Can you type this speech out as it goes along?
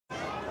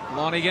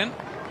Monaghan.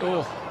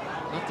 Oh,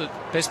 not the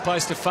best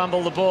place to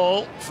fumble the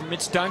ball from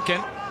Mitch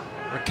Duncan.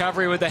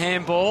 Recovery with the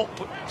handball.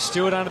 Put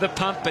Stewart under the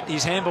pump, but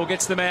his handball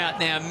gets them out.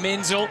 Now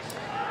Menzel,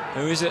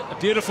 who is a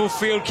beautiful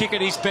field kick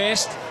at his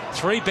best.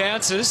 3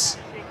 bounces.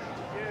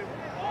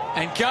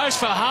 And goes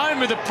for home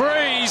with a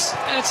breeze.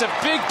 And it's a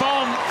big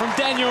bomb from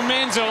Daniel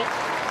Menzel,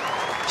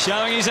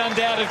 showing his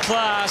undoubted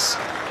class.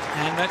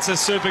 And that's a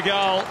super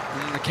goal.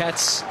 And the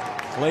Cats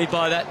lead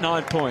by that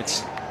 9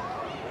 points.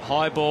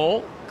 High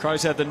ball.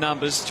 Crows have the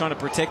numbers, trying to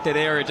protect that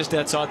area just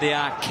outside the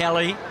arc.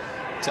 Kelly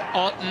to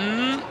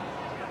Otten.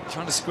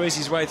 Trying to squeeze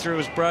his way through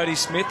as Brodie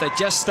Smith. They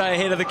just stay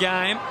ahead of the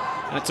game.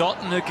 And it's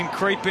Otten who can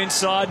creep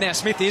inside. Now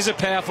Smith is a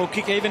powerful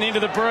kick even into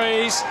the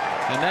breeze.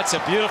 And that's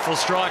a beautiful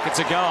strike. It's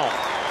a goal.